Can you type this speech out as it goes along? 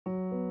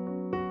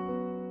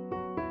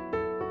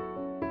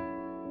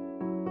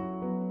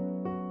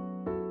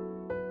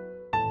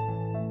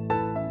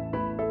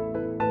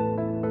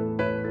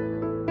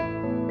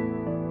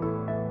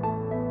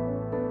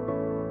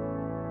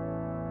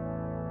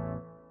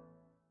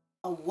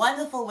A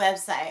wonderful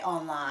website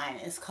online.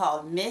 It's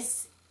called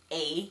Miss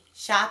A,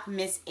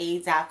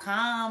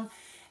 shopmissa.com.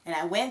 And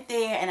I went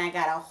there and I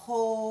got a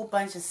whole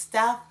bunch of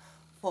stuff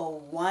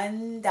for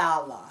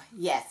 $1.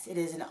 Yes, it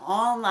is an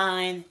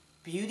online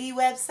beauty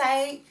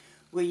website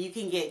where you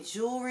can get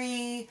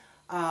jewelry,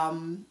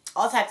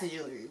 all types of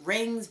jewelry,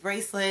 rings,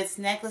 bracelets,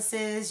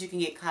 necklaces. You can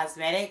get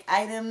cosmetic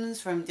items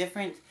from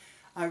different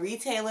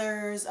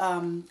retailers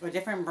or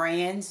different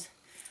brands.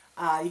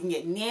 You can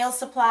get nail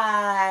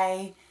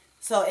supply.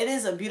 So it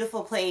is a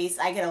beautiful place.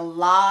 I get a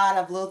lot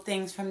of little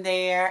things from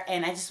there,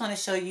 and I just want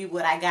to show you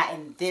what I got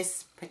in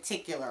this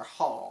particular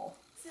haul.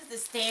 This is the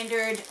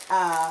standard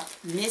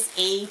Miss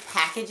A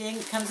packaging.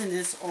 It comes in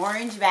this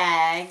orange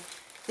bag.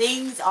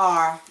 Things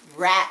are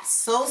wrapped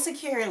so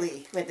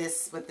securely with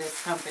this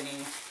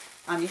company.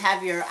 You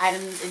have your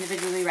items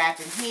individually wrapped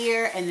in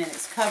here, and then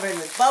it's covered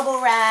with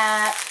bubble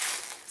wrap.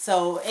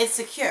 So it's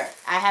secure.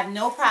 I have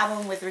no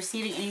problem with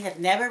receiving anything. I've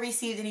never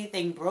received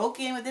anything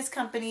broken with this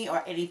company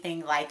or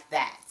anything like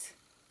that.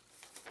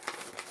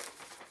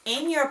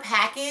 In your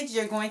package,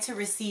 you're going to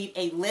receive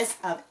a list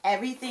of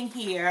everything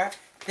here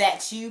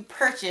that you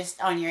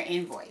purchased on your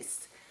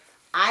invoice.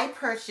 I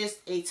purchased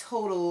a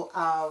total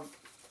of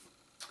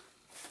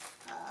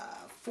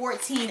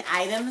 14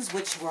 items,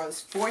 which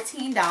was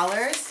 $14.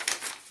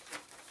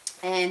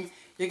 And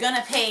you're going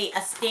to pay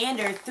a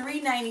standard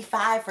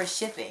 $3.95 for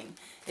shipping.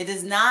 It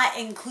does not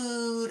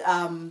include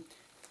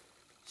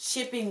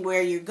shipping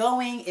where you're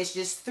going. It's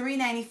just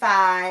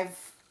 $3.95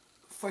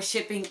 for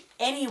shipping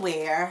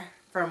anywhere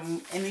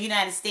in the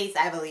United States,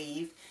 I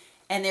believe.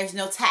 And there's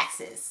no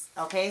taxes.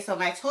 Okay, so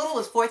my total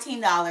was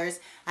 $14.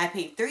 I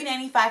paid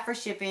 $3.95 for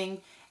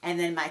shipping. And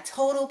then my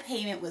total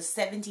payment was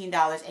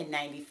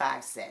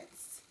 $17.95.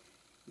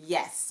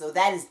 Yes, so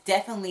that is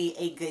definitely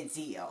a good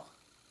deal.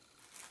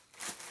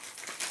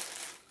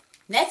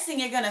 Next thing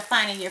you're going to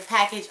find in your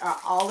package are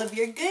all of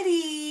your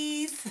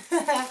goodies.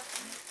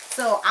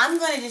 So I'm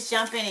going to just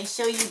jump in and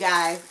show you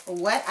guys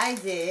what I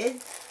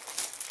did.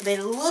 The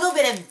little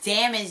bit of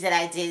damage that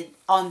I did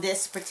on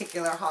this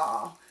particular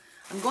haul.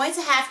 I'm going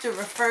to have to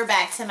refer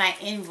back to my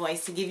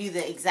invoice to give you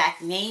the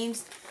exact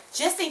names,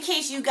 just in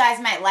case you guys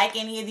might like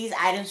any of these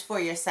items for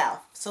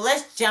yourself. So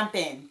let's jump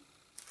in.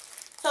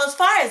 So as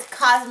far as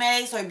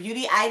cosmetics or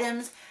beauty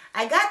items,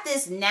 I got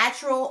this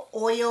natural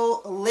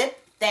oil lip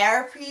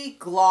therapy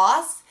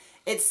gloss.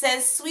 It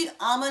says sweet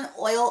almond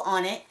oil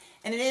on it,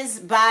 and it is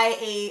by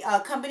a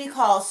company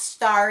called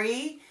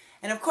Starry.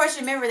 And of course,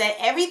 remember that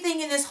everything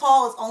in this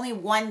haul is only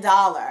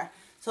 $1.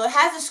 So it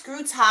has a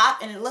screw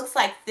top, and it looks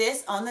like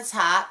this on the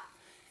top.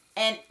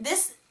 And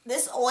this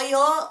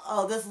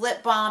oil, this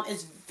lip balm,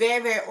 is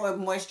very, very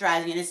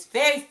moisturizing, and it's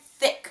very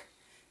thick.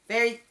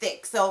 Very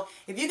thick. So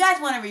if you guys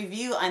want a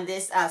review on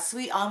this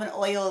sweet almond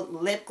oil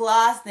lip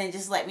gloss, then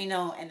just let me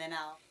know, and then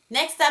I'll...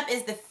 Next up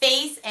is the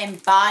Face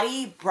and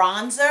Body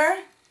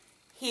Bronzer.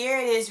 Here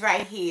it is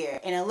right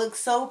here. And it looks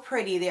so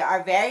pretty. There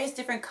are various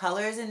different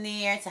colors in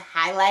there to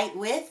highlight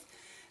with.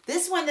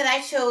 This one that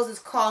I chose is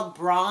called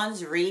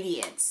Bronze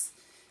Radiance.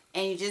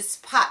 And you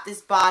just pop this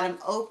bottom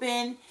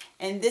open.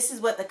 And this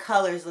is what the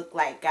colors look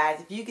like, guys.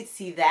 If you could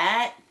see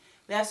that.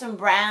 We have some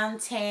brown,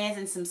 tans,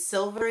 and some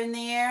silver in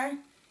there.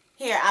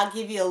 Here, I'll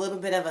give you a little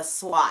bit of a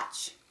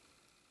swatch.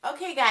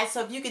 Okay, guys.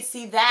 So if you could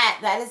see that,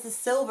 that is the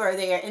silver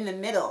there in the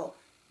middle.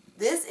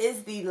 This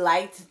is the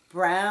light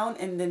brown,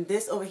 and then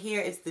this over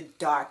here is the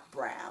dark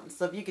brown.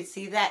 So if you can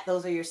see that,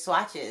 those are your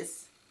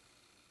swatches.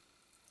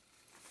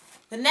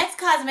 The next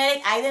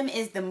cosmetic item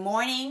is the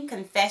Morning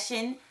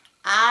Confession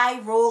Eye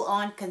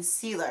Roll-On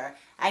Concealer.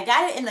 I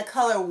got it in the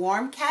color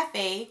Warm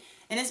Cafe,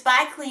 and it's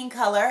by Clean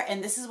Color,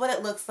 and this is what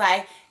it looks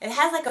like. It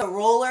has like a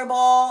roller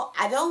ball.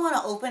 I don't want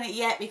to open it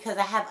yet because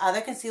I have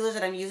other concealers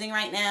that I'm using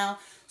right now.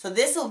 So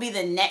this will be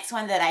the next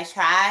one that I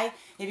try.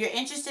 If you're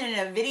interested in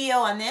a video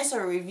on this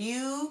or a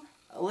review,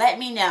 let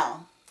me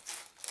know.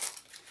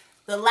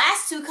 The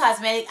last two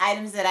cosmetic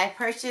items that I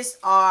purchased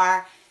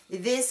are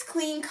this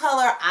Clean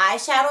Color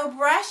eyeshadow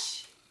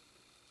brush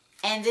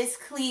and this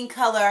Clean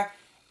Color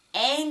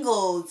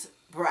angled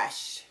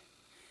brush.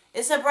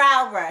 It's a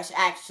brow brush,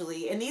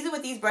 actually, and these are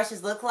what these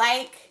brushes look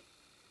like.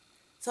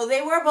 So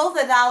they were both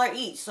 $1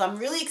 each, so I'm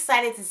really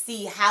excited to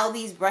see how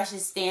these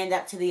brushes stand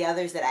up to the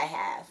others that I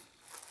have.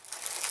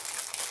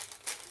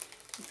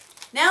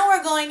 Now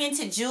we're going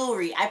into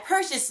jewelry. I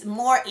purchased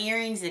more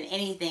earrings than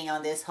anything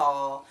on this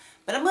haul.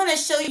 But I'm going to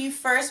show you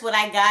first what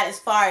I got as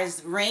far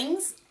as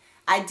rings.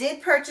 I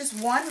did purchase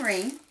one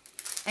ring.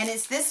 And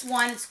it's this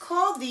one. It's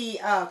called the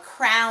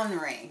crown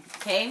ring.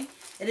 Okay.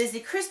 It is the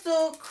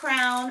crystal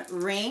crown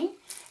ring.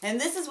 And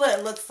this is what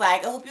it looks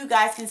like. I hope you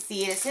guys can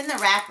see it. It's in the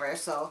wrapper,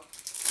 so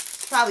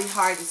it's probably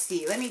hard to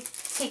see. Let me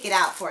take it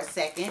out for a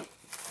second.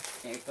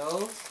 There it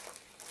goes.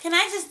 Can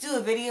I just do a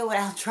video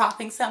without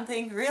dropping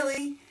something?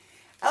 Really?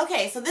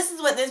 Okay, so this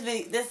is what this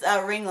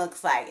ring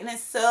looks like, and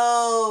it's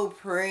so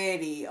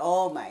pretty.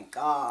 Oh my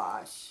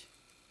gosh.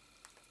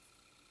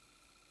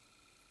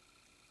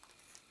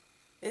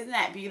 Isn't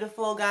that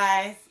beautiful,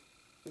 guys?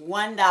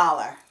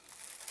 $1.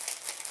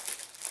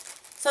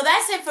 So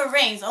that's it for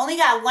rings. Only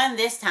got one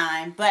this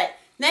time. But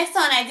next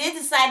on, I did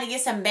decide to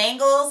get some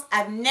bangles.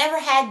 I've never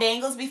had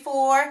bangles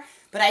before,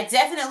 but I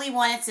definitely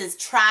wanted to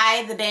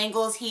try the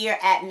bangles here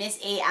at Miss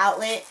A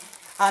Outlet.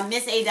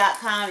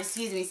 MissA.com,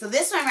 excuse me. So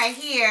this one right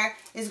here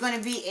is going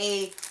to be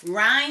a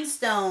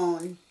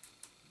rhinestone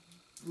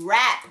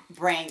wrap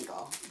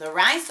bangle. The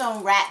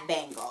rhinestone wrap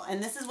bangle.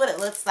 And this is what it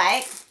looks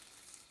like.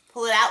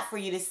 Pull it out for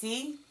you to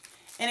see.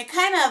 And it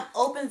kind of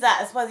opens up.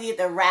 It's supposed to get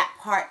the wrap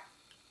part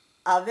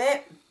of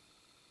it.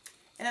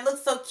 And it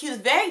looks so cute.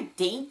 It's very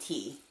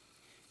dainty.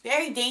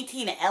 Very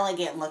dainty and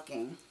elegant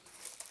looking.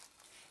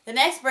 The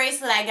next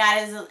bracelet I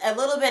got is a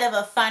little bit of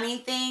a funny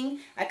thing.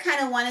 I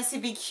kind of wanted to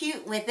be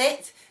cute with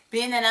it,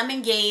 being that I'm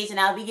engaged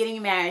and I'll be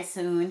getting married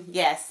soon.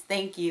 Yes,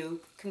 thank you.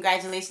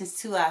 Congratulations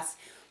to us.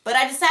 But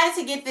I decided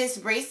to get this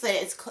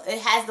bracelet.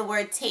 It has the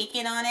word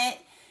taken on it.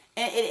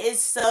 And it is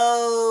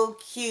so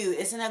cute.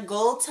 It's in a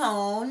gold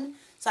tone.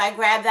 So I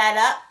grabbed that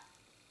up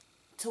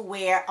to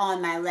wear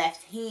on my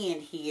left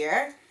hand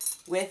here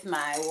with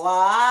my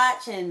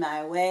watch and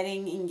my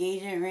wedding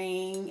engagement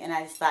ring. And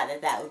I just thought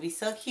that that would be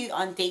so cute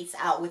on dates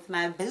out with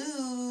my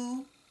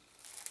boo.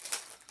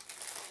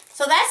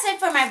 So that's it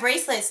for my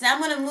bracelets. Now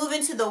I'm going to move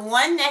into the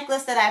one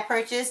necklace that I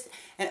purchased.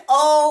 And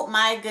oh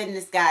my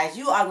goodness, guys,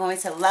 you are going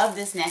to love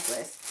this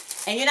necklace.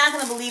 And you're not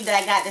going to believe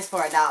that I got this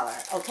for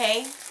 $1,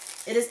 okay?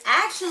 It is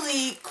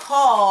actually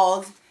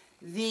called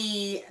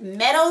the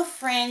Meadow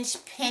Fringe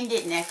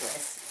Pendant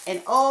Necklace.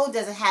 And oh,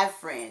 does it have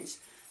fringe.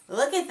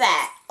 Look at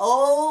that.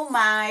 Oh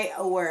my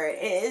word.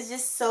 It is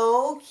just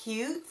so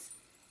cute.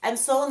 I'm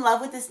so in love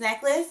with this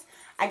necklace.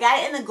 I got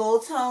it in the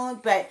gold tone,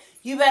 but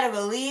you better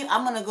believe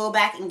I'm going to go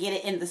back and get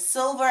it in the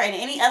silver and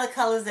any other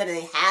colors that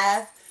they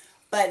have.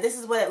 But this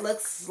is what it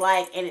looks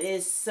like, and it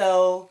is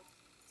so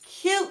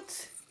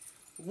cute.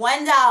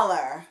 $1.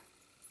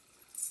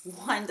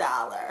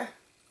 $1.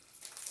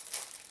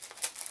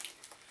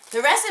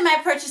 The rest of my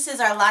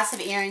purchases are lots of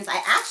earrings.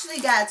 I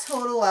actually got a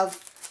total of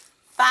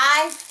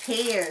 5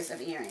 pairs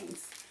of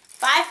earrings.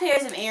 5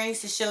 pairs of earrings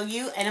to show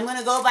you, and I'm going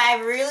to go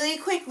by really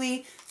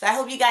quickly, so I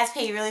hope you guys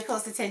pay really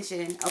close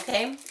attention,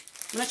 okay? I'm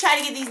going to try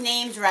to get these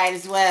names right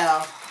as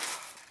well.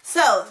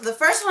 So, the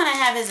first one I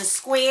have is a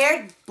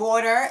squared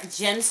border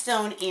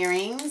gemstone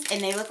earrings,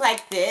 and they look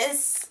like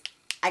this.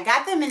 I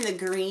got them in the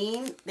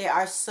green. They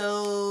are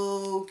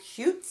so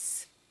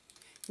cute.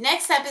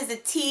 Next up is the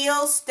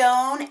teal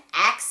stone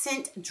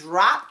accent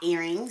drop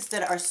earrings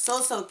that are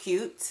so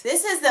cute.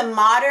 This is the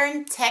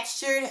modern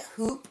textured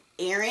hoop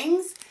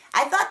earrings.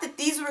 I thought that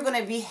these were going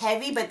to be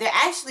heavy, but they're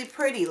actually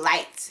pretty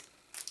light.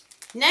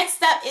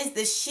 Next up is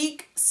the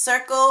chic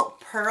circle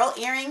pearl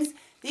earrings.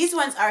 These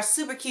ones are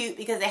super cute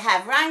because they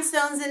have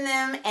rhinestones in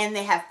them and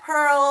they have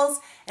pearls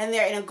and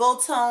they're in a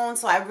gold tone,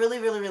 so I really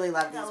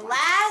love these. The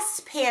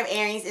last pair of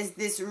earrings is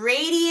this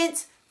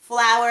radiant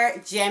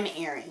flower gem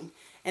earring.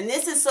 And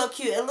this is so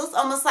cute. It looks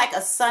almost like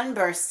a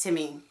sunburst to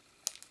me.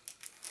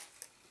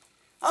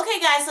 Okay,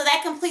 guys, so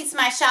that completes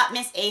my Shop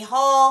Miss A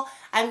haul.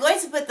 I'm going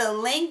to put the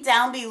link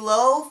down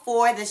below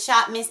for the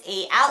Shop Miss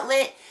A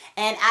outlet.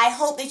 And I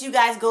hope that you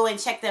guys go and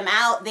check them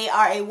out. They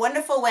are a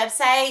wonderful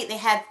website. They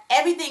have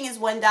everything is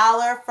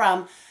 $1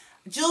 from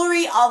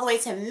jewelry all the way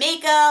to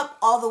makeup,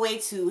 all the way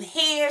to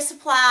hair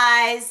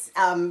supplies,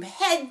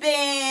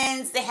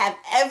 headbands. They have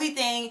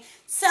everything,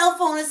 cell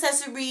phone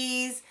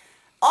accessories,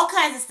 all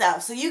kinds of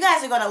stuff. So you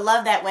guys are going to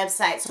love that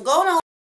website. So go on